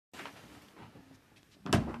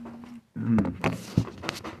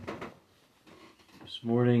This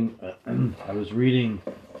morning I was reading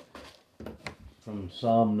from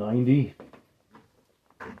Psalm 90,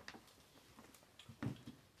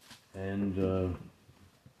 and it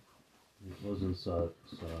wasn't Psalm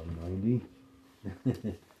 90.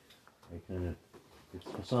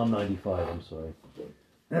 It's Psalm 95, I'm sorry.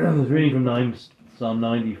 I was reading from Psalm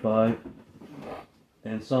 95,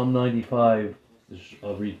 and Psalm 95,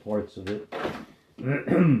 I'll read parts of it.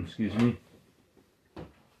 Excuse me.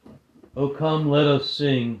 O come, let us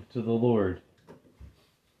sing to the Lord.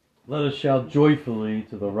 Let us shout joyfully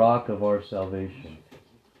to the rock of our salvation.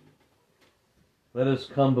 Let us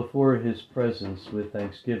come before his presence with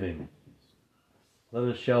thanksgiving. Let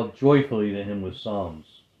us shout joyfully to him with psalms.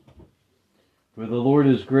 For the Lord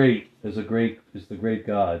is great, is the great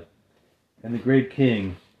God, and the great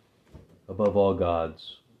King above all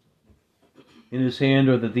gods. In his hand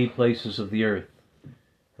are the deep places of the earth.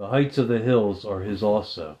 The heights of the hills are his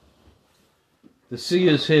also. The sea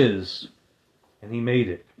is his, and he made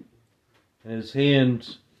it, and his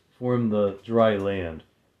hands formed the dry land.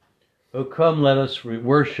 O come, let us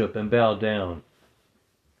worship and bow down.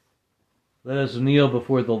 Let us kneel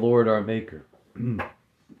before the Lord our Maker.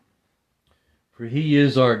 For he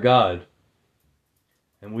is our God,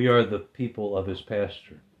 and we are the people of his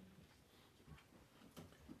pasture,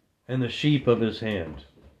 and the sheep of his hand.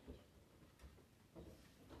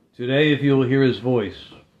 Today, if you will hear his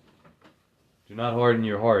voice, do not harden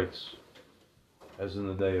your hearts, as in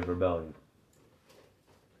the day of rebellion.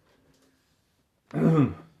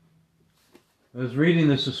 I was reading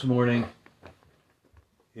this morning,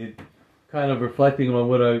 it kind of reflecting on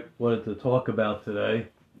what I wanted to talk about today.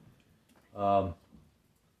 Hard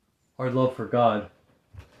love for God.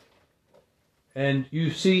 And you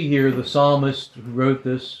see here the psalmist who wrote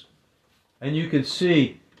this, and you can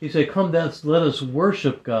see, he said, come down, let us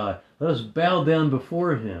worship God. Let us bow down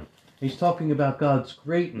before him. He's talking about God's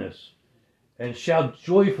greatness. And shout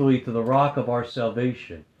joyfully to the rock of our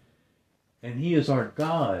salvation. And he is our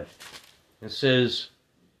God. It says,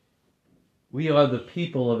 we are the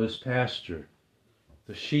people of his pasture,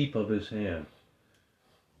 the sheep of his hand.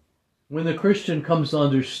 When the Christian comes to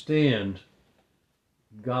understand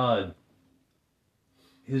God,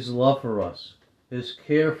 his love for us, his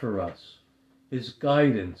care for us, his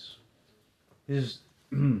guidance, his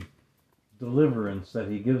deliverance that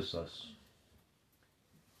he gives us,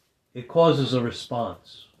 it causes a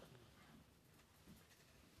response.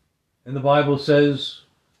 And the Bible says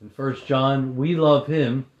in 1 John, we love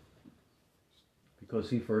him because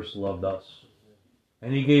he first loved us.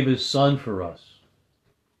 And he gave his Son for us,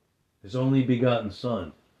 his only begotten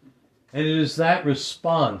Son. And it is that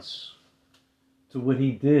response to what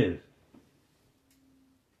he did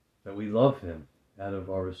that we love him out of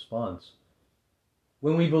our response.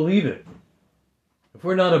 When we believe it. If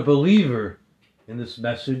we're not a believer in this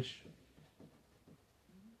message,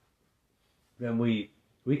 then we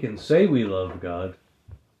can say we love God,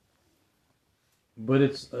 but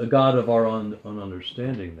it's a God of our own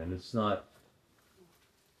understanding then. It's not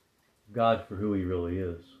God for who he really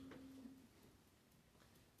is.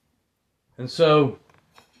 And so,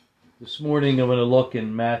 this morning I'm going to look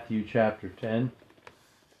in Matthew chapter 10.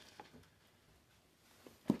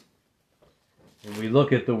 And we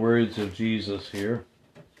look at the words of Jesus here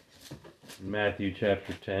in Matthew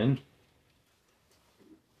chapter 10.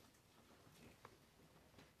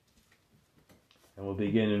 And we'll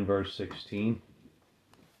begin in verse 16.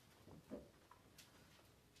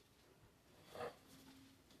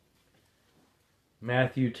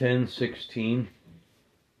 Matthew 10:16.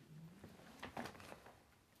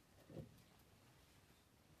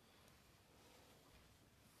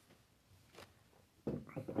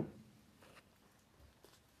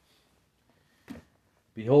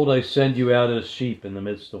 Behold, I send you out as sheep in the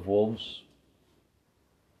midst of wolves.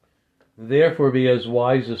 Therefore be as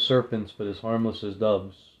wise as serpents, but as harmless as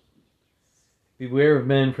doves. Beware of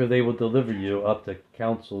men, for they will deliver you up to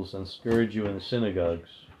councils and scourge you in the synagogues.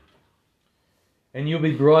 And you'll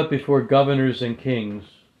be brought before governors and kings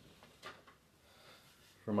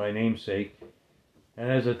for my name's sake,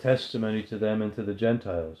 and as a testimony to them and to the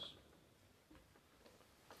Gentiles.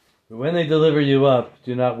 But when they deliver you up,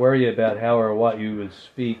 do not worry about how or what you would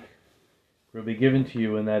speak, for it will be given to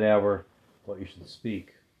you in that hour what you should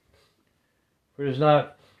speak. For it is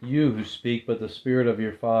not you who speak, but the Spirit of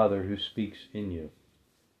your Father who speaks in you.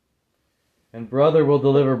 And brother will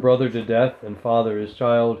deliver brother to death, and father his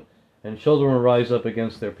child, and children will rise up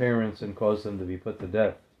against their parents and cause them to be put to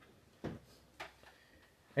death.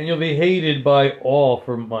 And you'll be hated by all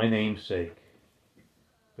for my name's sake.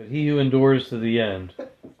 But he who endures to the end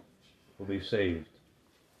will be saved.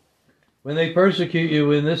 When they persecute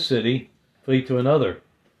you in this city, flee to another.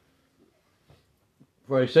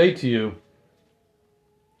 For I say to you,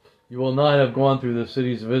 you will not have gone through the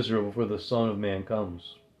cities of Israel before the Son of Man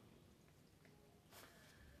comes.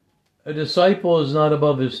 A disciple is not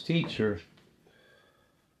above his teacher,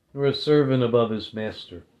 nor a servant above his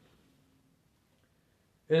master.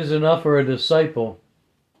 It is enough for a disciple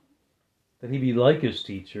that he be like his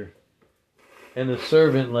teacher, and the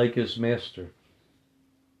servant like his master.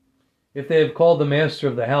 If they have called the master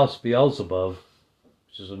of the house Beelzebub,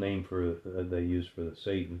 which is a name they use for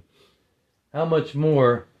Satan, how much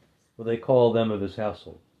more will they call them of his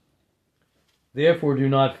household? Therefore do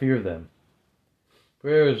not fear them, for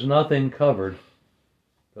there is nothing covered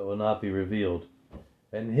that will not be revealed,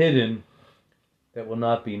 and hidden that will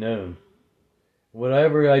not be known.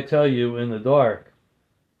 Whatever I tell you in the dark,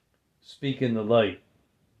 speak in the light.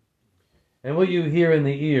 And what you hear in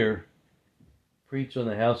the ear, preach on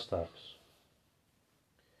the housetops.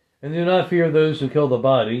 And do not fear those who kill the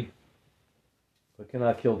body, but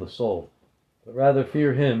cannot kill the soul, but rather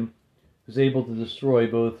fear him who is able to destroy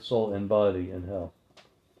both soul and body in hell.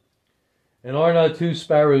 And are not 2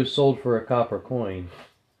 sparrows sold for a copper coin,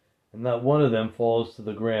 and not one of them falls to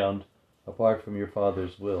the ground apart from your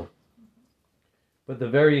Father's will? But the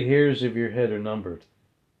very hairs of your head are numbered.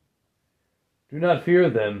 Do not fear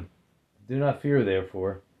them. Do not fear,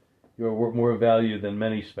 therefore. You are more valuable than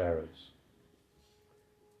many sparrows.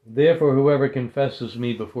 Therefore, whoever confesses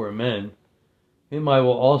me before men, him I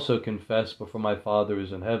will also confess before my Father who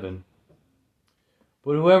is in heaven.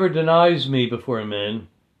 But whoever denies me before men,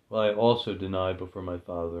 will I also deny before my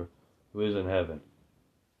Father who is in heaven.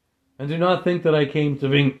 And do not think that I came to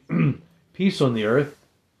bring peace on the earth.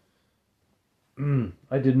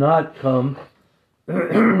 I did not come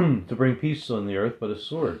to bring peace on the earth, but a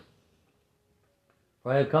sword.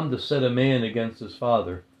 For I have come to set a man against his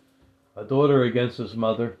father, a daughter against his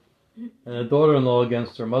mother, and a daughter-in-law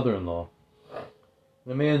against her mother-in-law.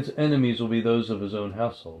 And a man's enemies will be those of his own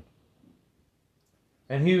household.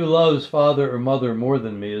 And he who loves father or mother more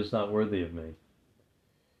than me is not worthy of me.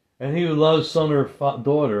 And he who loves son or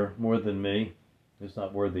daughter more than me is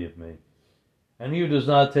not worthy of me. And he who does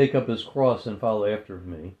not take up his cross and follow after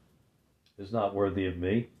me is not worthy of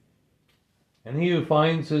me. And he who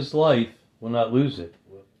finds his life will not lose it.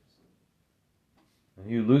 And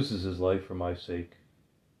he who loses his life for my sake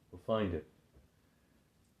will find it.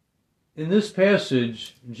 In this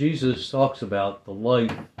passage, Jesus talks about the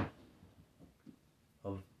life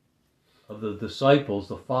of the disciples,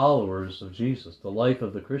 the followers of Jesus, the life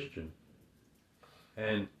of the Christian.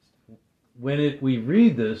 And when we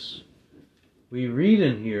read this, we read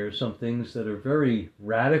in here some things that are very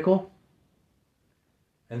radical,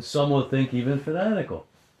 and some will think even fanatical.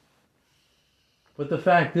 But the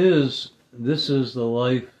fact is, this is the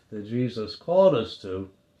life that Jesus called us to.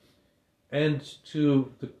 And to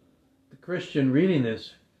the Christian reading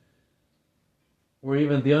this, or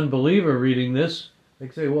even the unbeliever reading this, they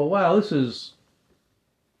say, well, wow, this is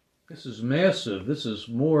massive. This is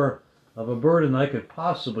more of a burden I could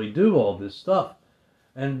possibly do all this stuff.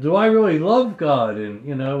 And do I really love God? And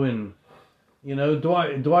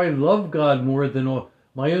do I love God more than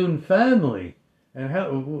my own family? And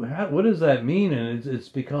what does that mean? And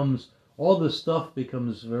it becomes, all this stuff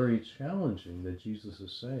becomes very challenging that Jesus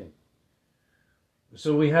is saying.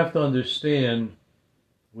 So we have to understand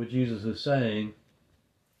what Jesus is saying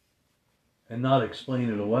and not explain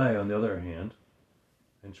it away, on the other hand,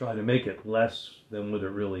 and try to make it less than what it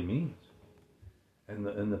really means. And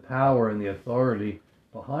the power and the authority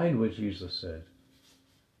behind what Jesus said.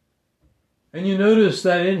 And you notice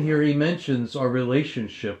that in here he mentions our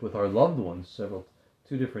relationship with our loved ones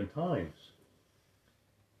two different times.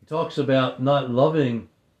 He talks about not loving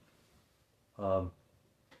them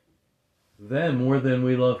more than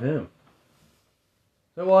we love him.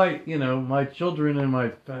 So my children and my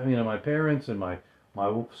parents and my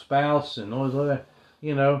spouse and all this other,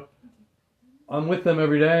 I'm with them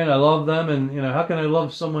every day and I love them, and how can I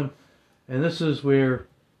love someone? And this is where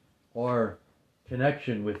our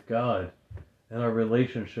connection with God and our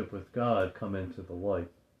relationship with God come into the light.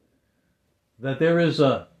 That there is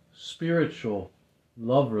a spiritual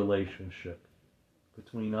love relationship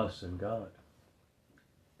between us and God.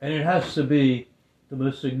 And it has to be the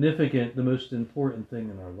most significant, the most important thing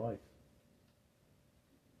in our life.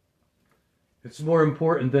 It's more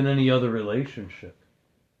important than any other relationship.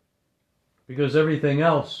 Because everything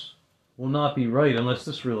else will not be right unless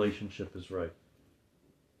this relationship is right.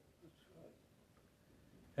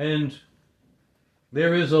 And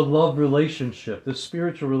there is a love relationship. This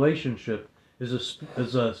spiritual relationship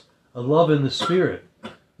is a love in the spirit.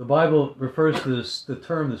 The Bible refers to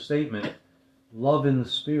the statement, love in the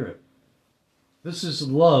Spirit. This is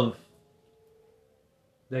love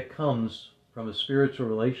that comes from a spiritual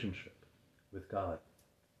relationship with God.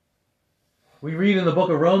 We read in the book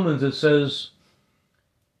of Romans, it says,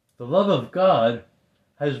 the love of God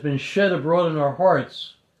has been shed abroad in our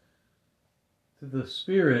hearts through the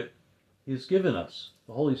Spirit He has given us,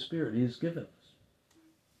 the Holy Spirit He has given us.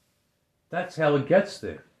 That's how it gets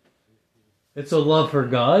there. It's a love for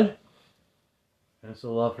God, and it's a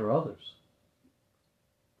love for others.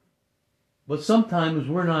 But sometimes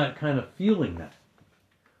we're not kind of feeling that.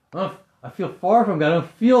 I feel far from God. I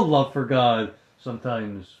don't feel love for God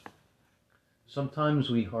sometimes. Sometimes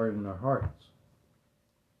we harden our hearts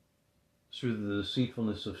through the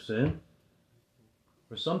deceitfulness of sin.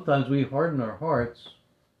 Or sometimes we harden our hearts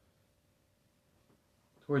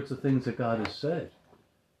towards the things that God has said,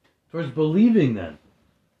 towards believing them,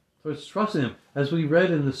 towards trusting Him, as we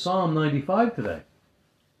read in the Psalm 95 today.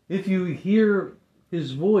 If you hear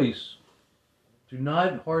His voice, do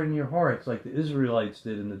not harden your hearts like the Israelites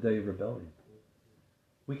did in the day of rebellion.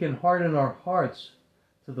 We can harden our hearts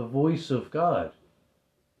to the voice of God.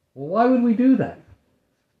 Well, why would we do that?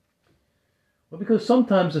 Well, because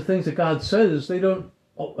sometimes the things that God says, they don't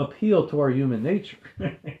appeal to our human nature.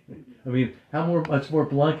 I mean, much more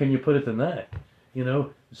blunt can you put it than that? You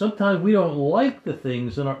know, sometimes we don't like the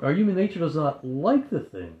things, and our human nature does not like the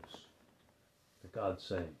things that God's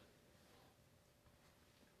saying.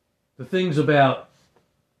 The things about,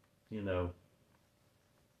 you know,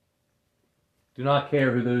 do not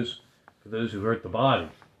care for those who hurt the body.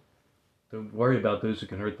 Don't worry about those who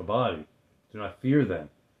can hurt the body. Do not fear them.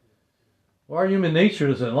 Well, our human nature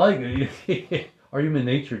doesn't like it. Our human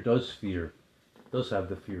nature does have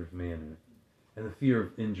the fear of man in it, and the fear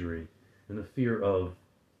of injury, and the fear of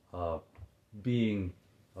being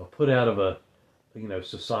put out of a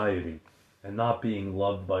society and not being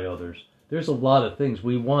loved by others. There's a lot of things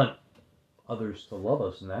we want others to love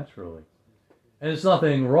us naturally, and there's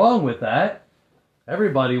nothing wrong with that.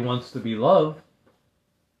 Everybody wants to be loved.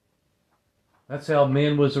 That's how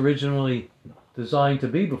man was originally designed to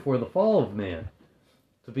be before the fall of man,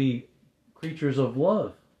 to be creatures of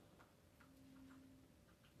love.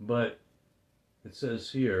 But it says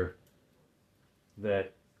here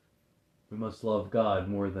that we must love God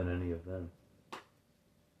more than any of them.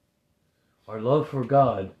 Our love for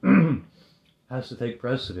God has to take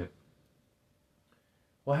precedent.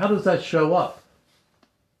 Well, how does that show up?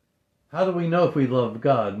 How do we know if we love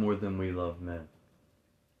God more than we love men?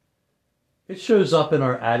 It shows up in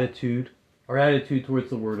our attitude towards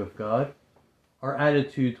the Word of God, our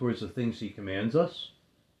attitude towards the things He commands us,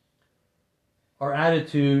 our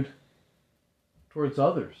attitude towards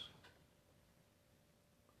others.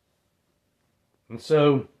 And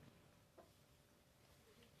so,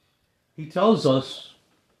 He tells us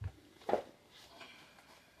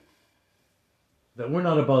that we're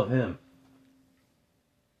not above Him.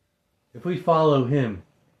 If we follow Him,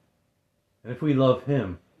 and if we love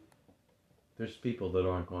Him, there's people that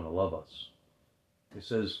aren't going to love us. He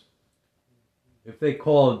says, if they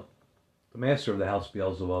called the master of the house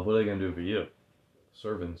Beelzebub, what are they going to do for you?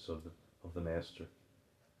 Servants of the master.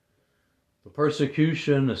 The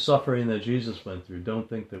persecution, the suffering that Jesus went through, don't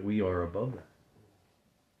think that we are above that.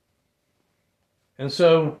 And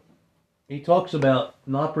so, He talks about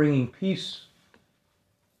not bringing peace.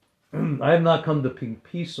 I have not come to bring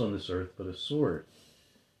peace on this earth, but a sword.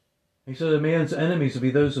 He said a man's enemies will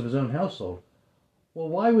be those of his own household. Well,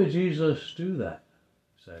 why would Jesus do that?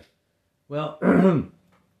 Say, well,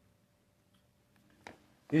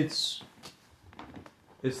 it's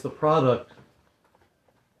the product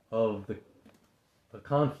of the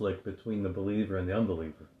conflict between the believer and the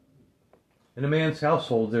unbeliever. In a man's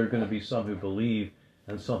household, there are going to be some who believe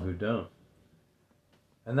and some who don't.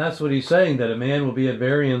 And that's what He's saying, that a man will be at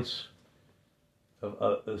variance. For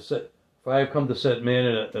I have come to set a man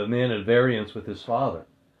at variance with his father.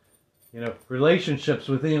 You know, relationships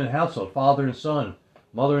within a household, father and son,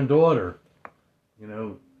 mother and daughter,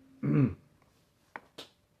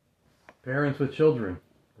 parents with children.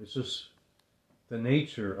 It's just the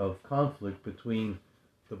nature of conflict between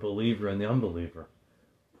the believer and the unbeliever.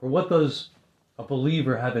 For what does a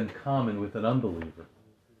believer have in common with an unbeliever?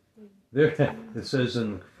 There, it says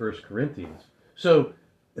in 1 Corinthians. So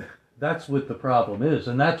that's what the problem is,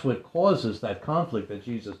 and that's what causes that conflict that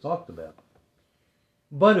Jesus talked about.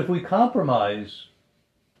 But if we compromise,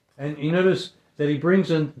 and you notice that He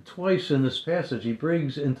brings in, twice in this passage, He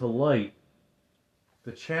brings into light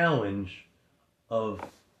the challenge of,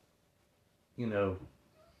 the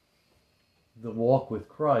walk with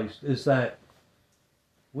Christ, is that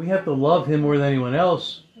we have to love Him more than anyone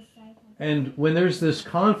else, And when there's this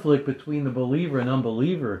conflict between the believer and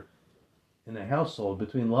unbeliever in a household,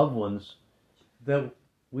 between loved ones, that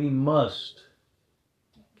we must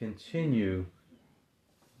continue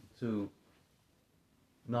to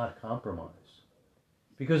not compromise.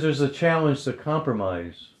 Because there's a challenge to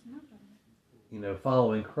compromise,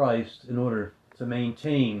 following Christ in order to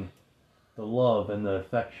maintain the love and the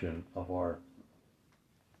affection of our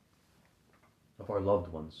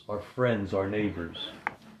loved ones, our friends, our neighbors,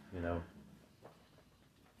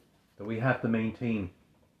 that we have to maintain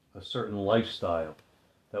a certain lifestyle,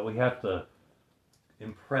 that we have to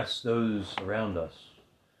impress those around us,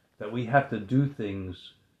 that we have to do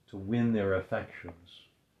things to win their affections.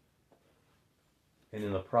 And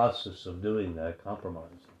in the process of doing that,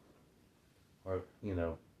 compromising. Or,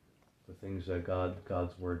 the things that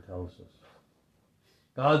God's Word tells us.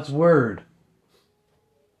 God's Word,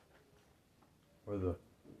 or the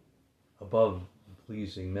above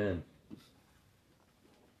pleasing men.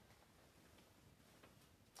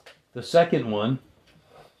 The second one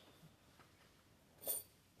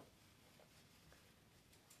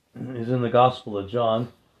is in the Gospel of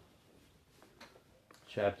John,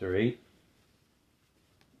 chapter 8.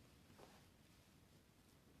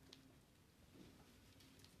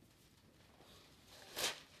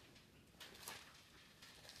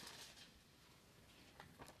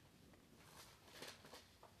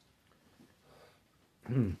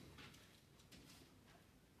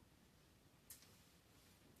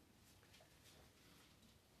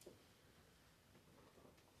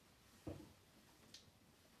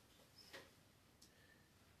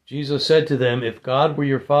 Jesus said to them, "If God were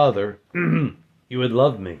your Father, you would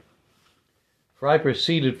love me. For I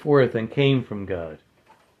proceeded forth and came from God.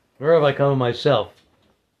 Nor have I come of myself,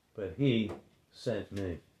 but He sent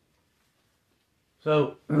me."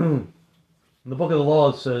 So, in the book of the law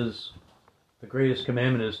it says, the greatest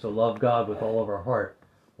commandment is to love God with all of our heart,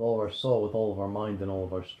 with all of our soul, with all of our mind, and all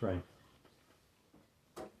of our strength.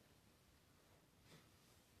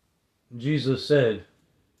 Jesus said,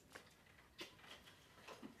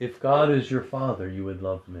 "If God is your Father, you would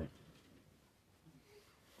love me."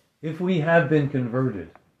 If we have been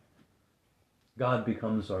converted, God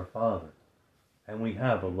becomes our Father, and we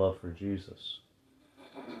have a love for Jesus.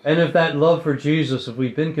 And if that love for Jesus, if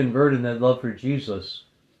we've been converted and that love for Jesus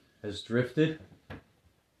has drifted,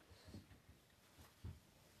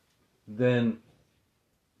 then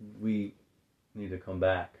we need to come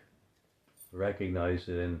back, recognize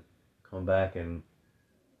it, and come back and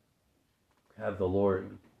have the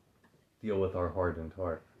Lord deal with our hardened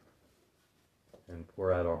heart and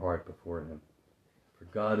pour out our heart before Him. For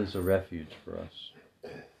God is a refuge for us.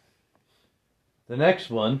 The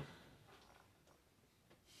next one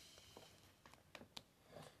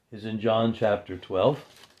is in John chapter 12.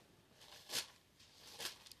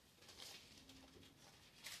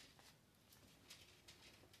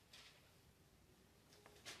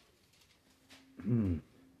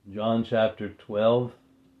 John chapter 12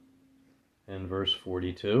 and verse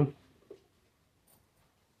 42.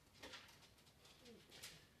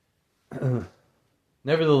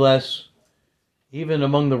 Nevertheless, even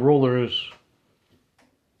among the rulers,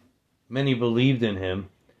 many believed in him,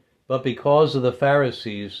 but because of the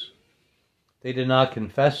Pharisees, they did not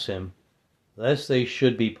confess him, lest they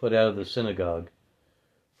should be put out of the synagogue.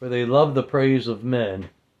 For they loved the praise of men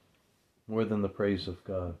more than the praise of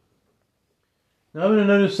God. Now I'm going to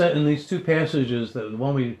notice that in these two passages, that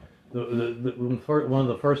one of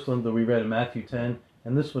the first ones that we read in Matthew 10,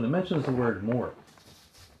 and this one, it mentions the word more.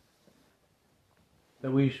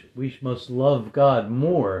 That we must love God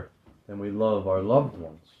more than we love our loved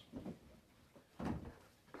ones.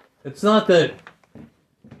 It's not a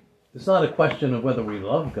question of whether we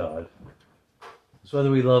love God. It's whether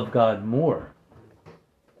we love God more.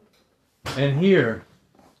 And here,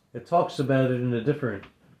 it talks about it in a different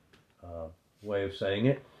way of saying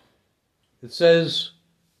it. It says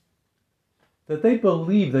that they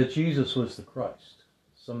believed that Jesus was the Christ.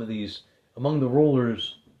 Some of these, among the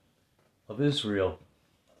rulers of Israel,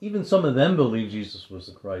 even some of them believed Jesus was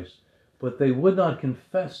the Christ, but they would not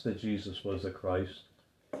confess that Jesus was the Christ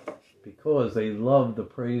because they loved the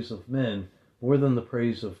praise of men more than the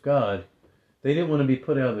praise of God. They didn't want to be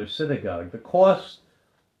put out of their synagogue. The cost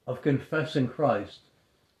of confessing Christ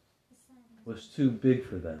was too big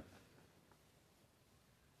for them.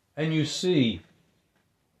 And you see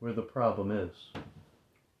where the problem is.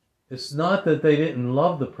 It's not that they didn't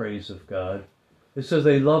love the praise of God. It says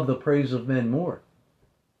they loved the praise of men more.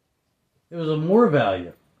 It was a more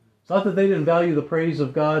value. It's not that they didn't value the praise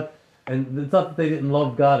of God, and it's not that they didn't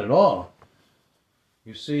love God at all.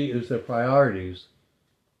 You see, it was their priorities.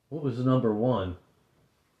 What was number one?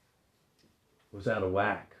 was out of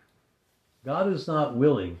whack. God is not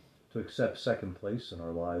willing to accept second place in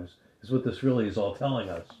our lives, is what this really is all telling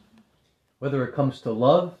us. Whether it comes to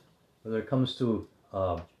love, whether it comes to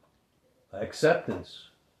acceptance,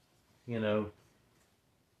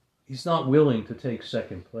 He's not willing to take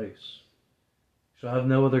second place. You shall have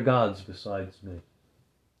no other gods besides me.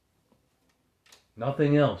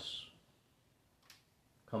 Nothing else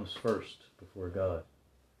comes first before God.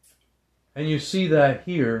 And you see that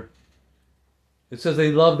here. It says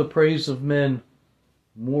they love the praise of men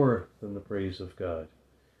more than the praise of God.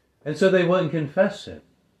 And so they wouldn't confess Him.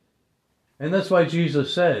 And that's why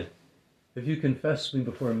Jesus said, if you confess me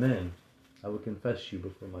before men, I will confess you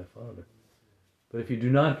before my Father. But if you do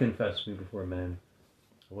not confess me before men,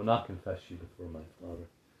 I will not confess you before my Father.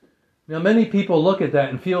 Now many people look at that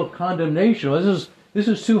and feel condemnation. Well, this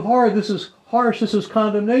is too hard, this is harsh, this is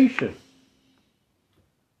condemnation.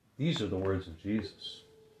 These are the words of Jesus.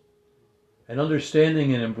 And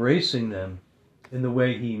understanding and embracing them in the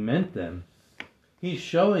way He meant them, He's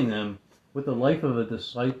showing them what the life of a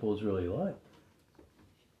disciple is really like.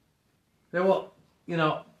 Say, well,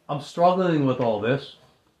 I'm struggling with all this.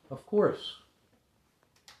 Of course.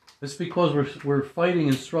 It's because we're fighting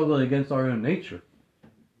and struggling against our own nature.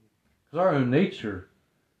 Because our own nature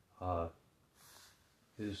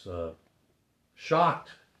is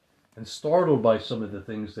shocked and startled by some of the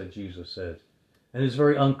things that Jesus said, and is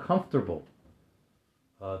very uncomfortable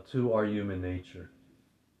to our human nature.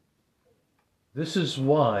 This is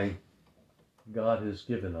why God has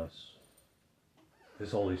given us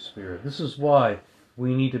His Holy Spirit. This is why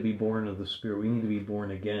we need to be born of the Spirit. We need to be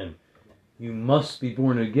born again. You must be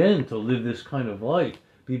born again to live this kind of life.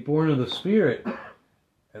 Be born of the Spirit.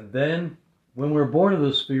 And then, when we're born of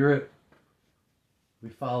the Spirit, we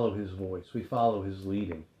follow His voice. We follow His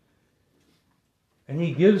leading. And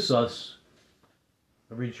He gives us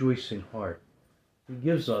a rejoicing heart. He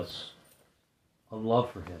gives us a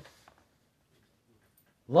love for Him.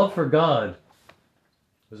 Love for God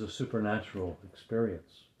is a supernatural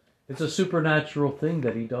experience. It's a supernatural thing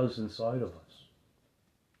that He does inside of us.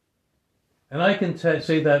 And I can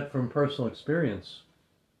say that from personal experience,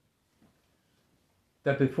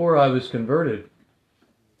 that before I was converted,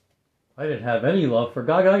 I didn't have any love for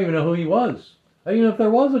God. I don't even know who He was. I didn't even know if there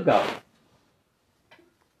was a God.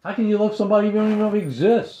 How can you love somebody you don't even know He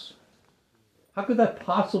exists? How could that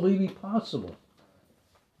possibly be possible?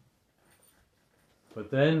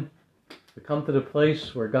 But then, we come to the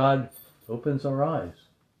place where God opens our eyes.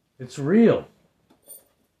 It's real.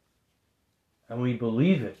 And we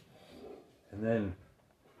believe it. And then,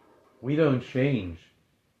 we don't change.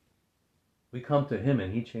 We come to Him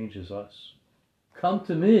and He changes us. Come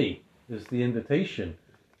to me is the invitation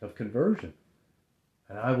of conversion.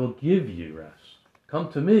 And I will give you rest. Come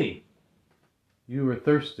to me. You are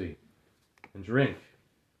thirsty. And drink.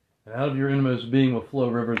 And out of your innermost being will flow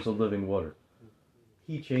rivers of living water.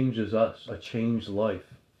 He changes us, a changed life.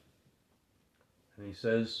 And He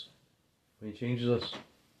says, when He changes us,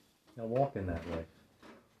 now walk in that way.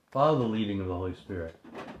 Follow the leading of the Holy Spirit.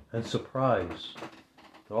 And surprise.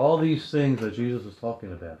 All these things that Jesus is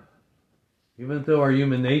talking about, even though our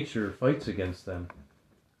human nature fights against them,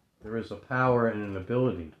 there is a power and an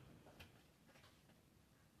ability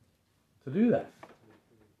to do that.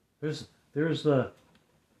 There's the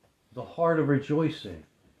heart of rejoicing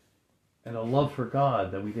and a love for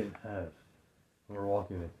God that we didn't have when we're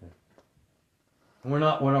walking with Him. And when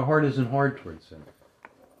our heart isn't hard towards Him.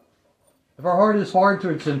 If our heart is hard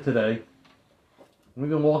towards Him today, we've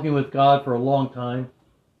been walking with God for a long time,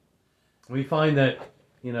 we find that,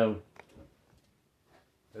 that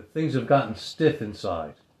things have gotten stiff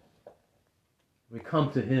inside. We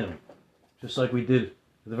come to Him, just like we did at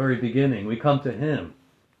the very beginning. We come to Him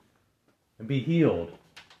and be healed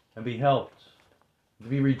and be helped, to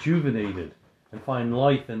be rejuvenated and find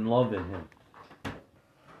life and love in Him.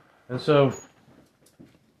 And so,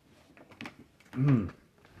 when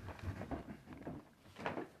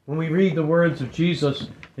we read the words of Jesus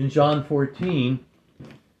in John 14,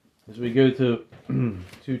 as we go to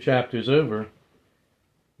 2 chapters over,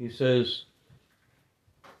 He says,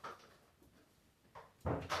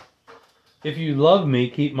 if you love me,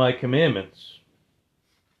 keep my commandments.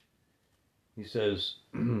 He says,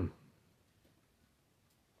 and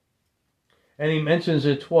He mentions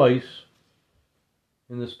it twice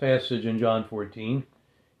in this passage in John 14.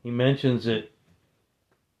 He mentions it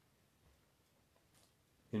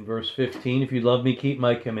in verse 15, if you love me, keep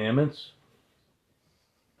my commandments.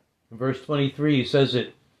 In verse 23, He says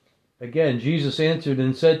it again. Jesus answered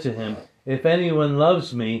and said to him, if anyone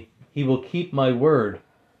loves me, he will keep my word,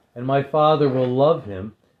 and my Father will love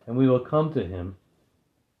him, and we will come to him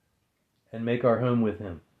and make our home with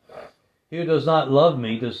him. He who does not love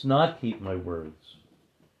me does not keep my words.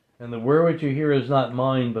 And the word which you hear is not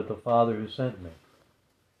mine, but the Father who sent me.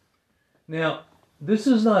 Now, this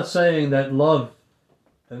is not saying that love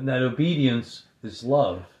and that obedience is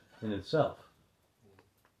love in itself.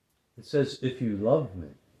 It says, if you love me.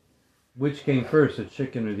 Which came first, the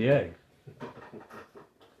chicken or the egg?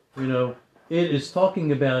 You know, it is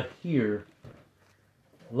talking about here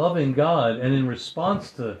loving God, and in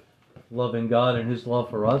response to loving God and his love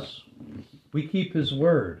for us, we keep his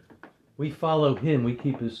word. We follow him. We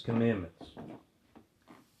keep his commandments.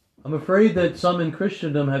 I'm afraid that some in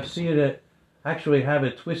Christendom have seen it, actually have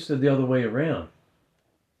it twisted the other way around.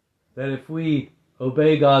 That if we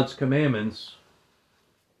obey God's commandments,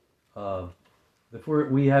 if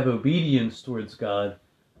we have obedience towards God,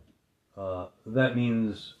 that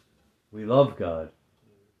means we love God.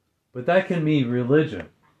 But that can be religion.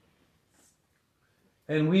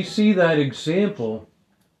 And we see that example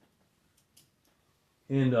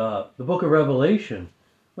in the book of Revelation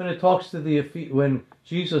when it talks to when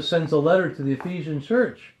Jesus sends a letter to the Ephesian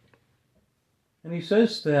church. And he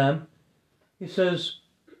says to them, he says,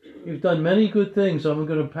 you've done many good things. I'm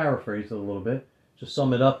going to paraphrase it a little bit, just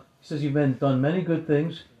sum it up. He says, you've done many good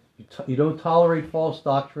things. You don't tolerate false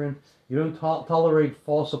doctrine. You don't tolerate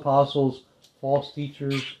false apostles, false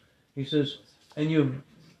teachers. He says, and you're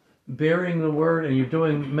bearing the word, and you're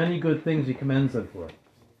doing many good things he commends them for.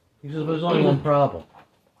 He says, but there's only one problem.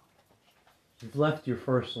 You've left your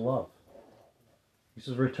first love. He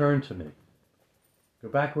says, return to me. Go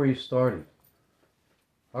back where you started.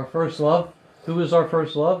 Our first love, who is our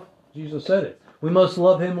first love? Jesus said it. We must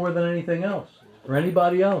love him more than anything else, or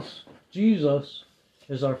anybody else. Jesus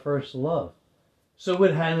is our first love. So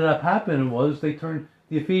what ended up happening was the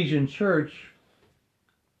Ephesian church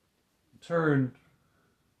turned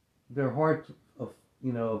their heart of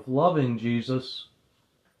loving Jesus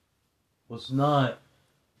was not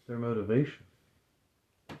their motivation.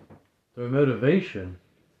 Their motivation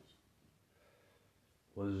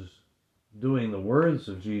was doing the words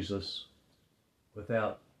of Jesus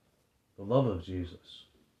without the love of Jesus.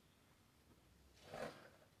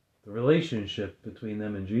 The relationship between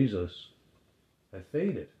them and Jesus had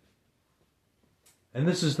faded. And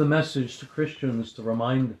this is the message to Christians, to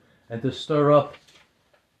remind and to stir up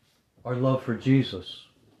our love for Jesus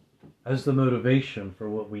as the motivation for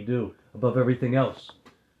what we do above everything else.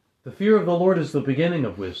 The fear of the Lord is the beginning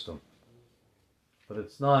of wisdom, but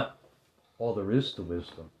it's not all there is to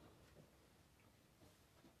wisdom.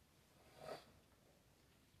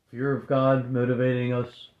 Fear of God motivating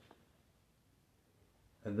us,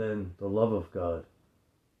 and then the love of God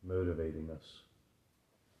motivating us.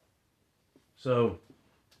 So,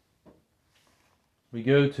 we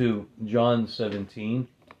go to John 17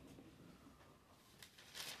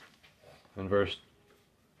 and verse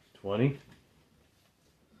 20.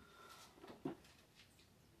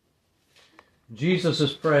 Jesus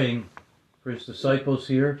is praying for his disciples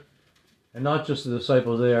here, and not just the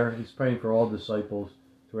disciples there, he's praying for all disciples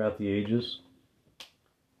throughout the ages.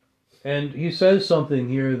 And he says something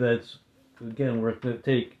here that's, again, worth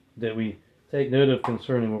we take note of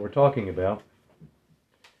concerning what we're talking about.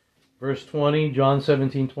 Verse 20, John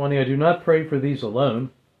 17:20, I do not pray for these alone,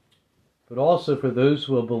 but also for those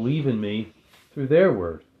who will believe in me through their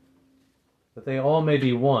word, that they all may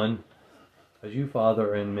be one, as you, Father,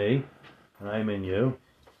 are in me, and I am in you,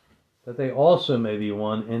 that they also may be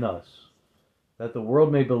one in us, that the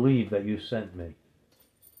world may believe that you sent me.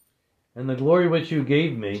 And the glory which you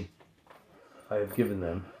gave me, I have given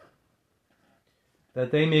them,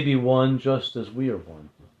 that they may be one just as we are one.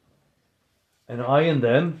 And I in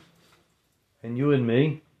them, and you in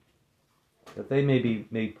me, that they may be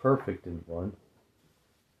made perfect in one,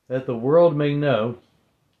 that the world may know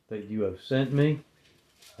that you have sent me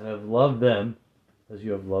and have loved them as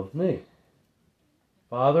you have loved me.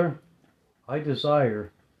 Father, I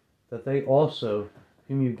desire that they also,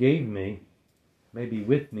 whom you gave me, may be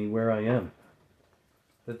with me where I am,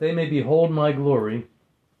 that they may behold my glory,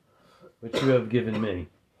 which you have given me.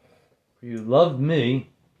 For you loved me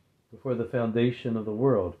before the foundation of the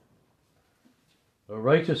world. O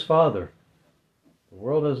righteous Father, the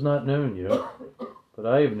world has not known you, but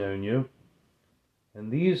I have known you,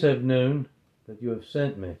 and these have known that you have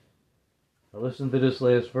sent me. Now listen to this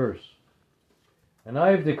last verse. And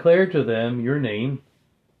I have declared to them your name,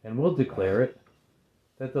 and will declare it,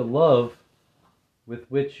 that the love with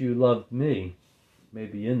which you loved me may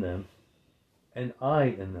be in them, and I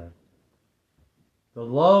in them. The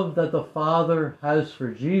love that the Father has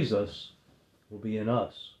for Jesus will be in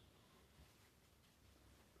us,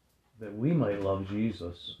 that we might love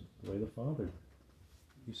Jesus the way the Father did.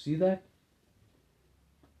 You see that?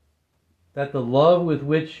 that the love with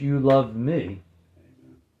which you love me,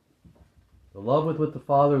 the love with which the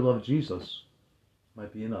Father loved Jesus,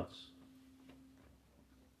 might be in us.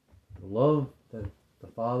 The love that the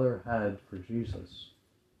Father had for Jesus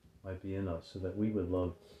might be in us, so that we would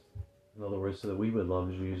love, in other words, so that we would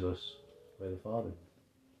love Jesus by the Father.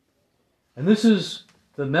 And this is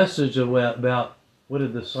the message about what a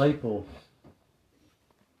disciple,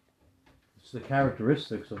 it's the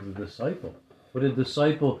characteristics of the disciple. What a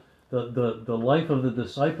disciple, the life of the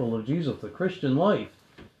disciple of Jesus, the Christian life.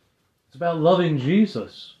 It's about loving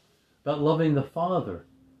Jesus, about loving the Father.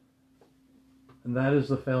 And that is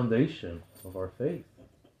the foundation of our faith.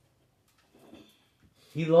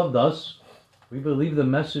 He loved us. We believe the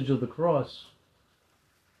message of the cross.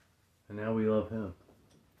 And now we love Him.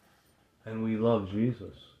 And we love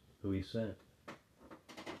Jesus, who He sent.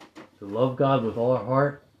 To love God with all our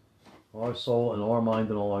heart, all our soul, and all our mind,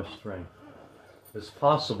 and all our strength is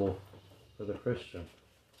possible for the Christian.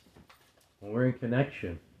 When we're in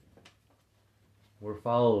connection, we're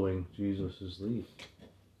following Jesus' lead.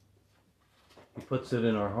 He puts it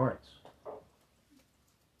in our hearts.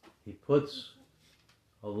 He puts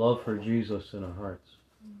a love for Jesus in our hearts.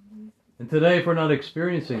 And today, if we're not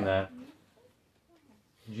experiencing that,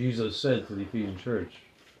 Jesus said to the Ephesian church,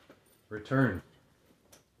 return.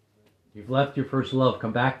 You've left your first love,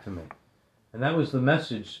 come back to me. And that was the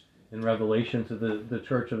message in Revelation to the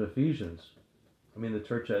church of Ephesians. The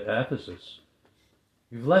church at Ephesus.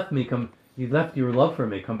 You've left me, you've left your love for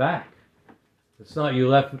me, come back. It's not you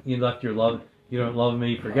left your love, you don't love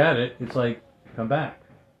me, forget it. It's like, come back.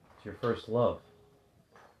 It's your first love.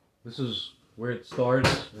 This is where it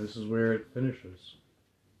starts, this is where it finishes.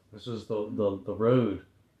 This is the road,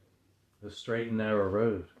 the straight and narrow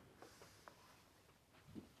road.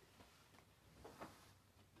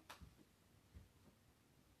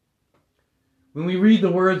 When we read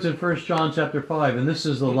the words in 1 John chapter 5, and this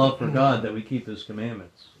is the love for God, that we keep His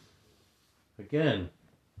commandments. Again,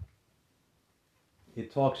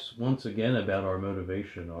 it talks once again about our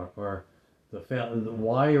motivation,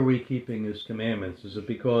 why are we keeping His commandments? Is it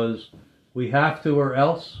because we have to or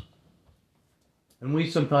else? And we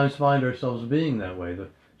sometimes find ourselves being that way,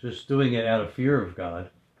 just doing it out of fear of God.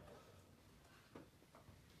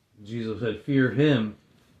 Jesus said, fear Him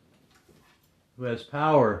who has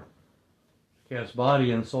power to cast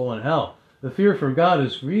body and soul in hell. The fear for God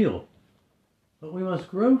is real, but we must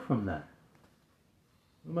grow from that.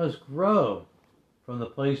 We must grow from the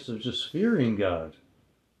place of just fearing God.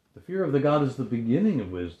 The fear of the God is the beginning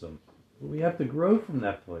of wisdom. But we have to grow from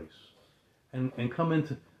that place and come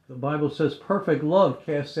into, the Bible says, perfect love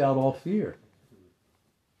casts out all fear.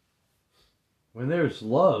 When there's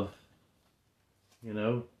love,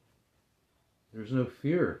 there's no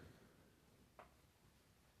fear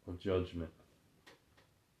of judgment.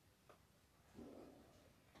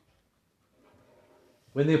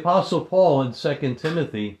 When the Apostle Paul in 2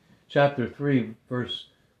 Timothy chapter 3, verses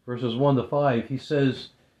 1 to 5, he says,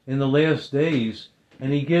 in the last days,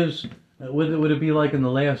 and he gives, what would it be like in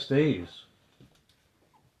the last days?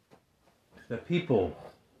 That people,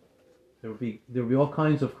 there would be all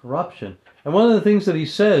kinds of corruption. And one of the things that he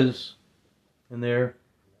says in there,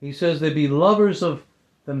 he says they'd be lovers of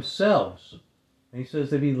themselves. And he says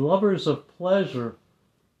they'd be lovers of pleasure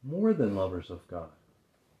more than lovers of God.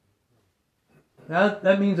 Now,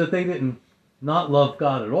 that means that they didn't not love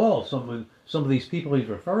God at all, some of these people he's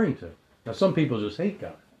referring to. Now, some people just hate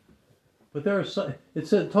God. But there are some, it's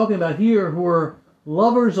talking about here, who are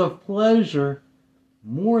lovers of pleasure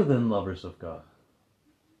more than lovers of God.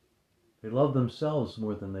 They love themselves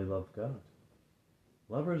more than they love God.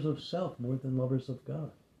 Lovers of self more than lovers of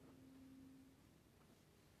God.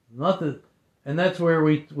 And that's where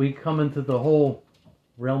we come into the whole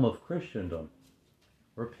realm of Christendom,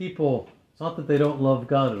 where people, it's not that they don't love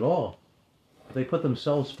God at all, but they put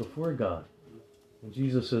themselves before God. And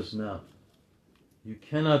Jesus says, no, you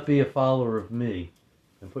cannot be a follower of me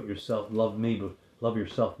and love me, but love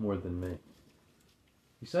yourself more than me.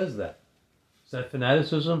 He says that. Is that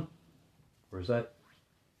fanaticism? Or is that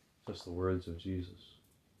just the words of Jesus?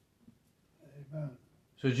 Amen.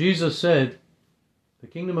 So Jesus said, the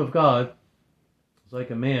kingdom of God is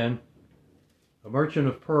like a man, a merchant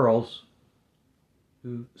of pearls,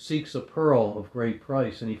 who seeks a pearl of great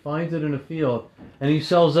price, and he finds it in a field, and he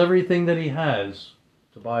sells everything that he has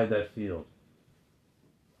to buy that field.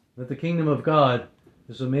 That the kingdom of God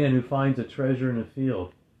is a man who finds a treasure in a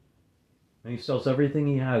field, and he sells everything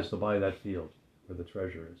he has to buy that field where the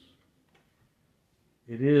treasure is.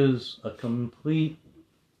 It is a complete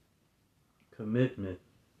commitment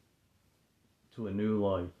to a new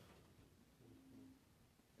life.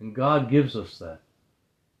 And God gives us that.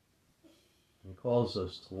 He calls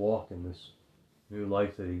us to walk in this new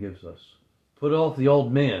life that He gives us. Put off the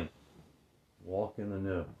old man. Walk in the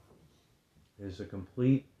new. It is a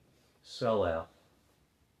complete sellout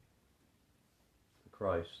to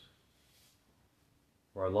Christ.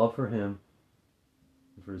 For our love for Him,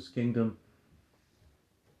 and for His kingdom.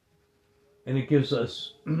 And it gives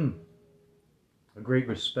us a great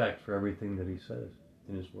respect for everything that He says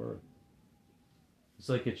in His Word. It's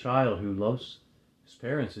like a child who loves his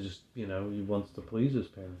parents. It's just, he wants to please his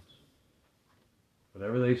parents.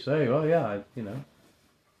 Whatever they say, oh yeah,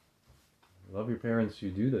 love your parents, you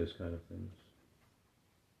do those kind of things.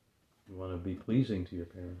 You want to be pleasing to your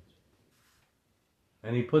parents.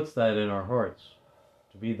 And He puts that in our hearts,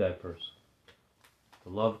 to be that person. To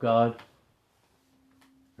love God,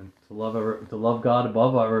 and to love God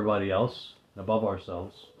above everybody else, and above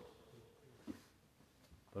ourselves.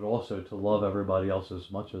 But also to love everybody else as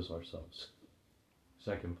much as ourselves.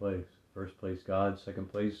 Second place. First place God, second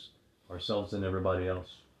place ourselves and everybody else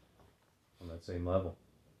on that same level.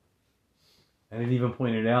 And it even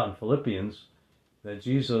pointed out in Philippians that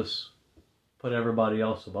Jesus put everybody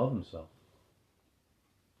else above Himself.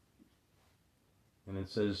 And it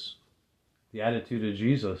says the attitude of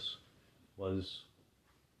Jesus was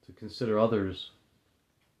to consider others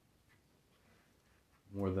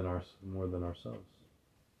more than ourselves.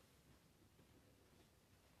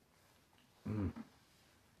 I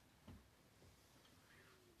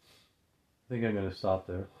think I'm going to stop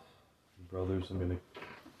there. Brothers, I'm going to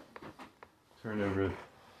turn over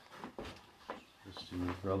this to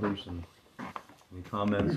you, brothers, and any comments.